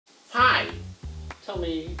Hi, Tell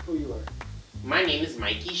me who you are. my name is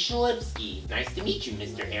Mikey Schlifske. Nice to meet you,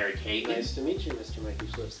 Mr. Eric Hagan. Nice to meet you, Mr. Mikey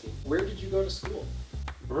Schlifske. Where did you go to school?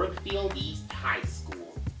 Brookfield East High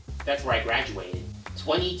School. That's where I graduated.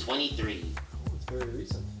 2023. Oh, it's very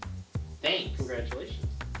recent. Thanks. Congratulations.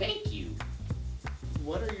 Thank you.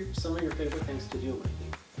 What are some of your favorite things to do, Mikey?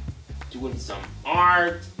 Doing some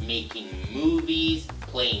art, making movies,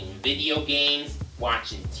 playing video games,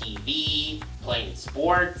 watching TV, playing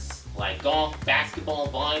sports like golf, basketball,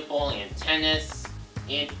 volleyball, and tennis.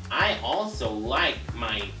 And I also like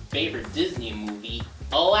my favorite Disney movie,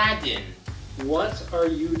 Aladdin. What are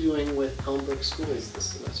you doing with Elmbrook Schools this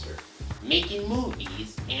semester? Making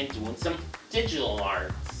movies and doing some digital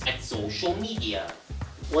arts at social media.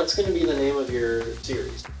 What's going to be the name of your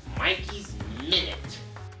series? Mikey's Minute.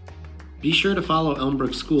 Be sure to follow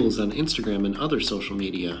Elmbrook Schools on Instagram and other social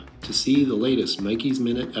media to see the latest Mikey's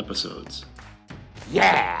Minute episodes.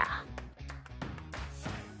 Yeah!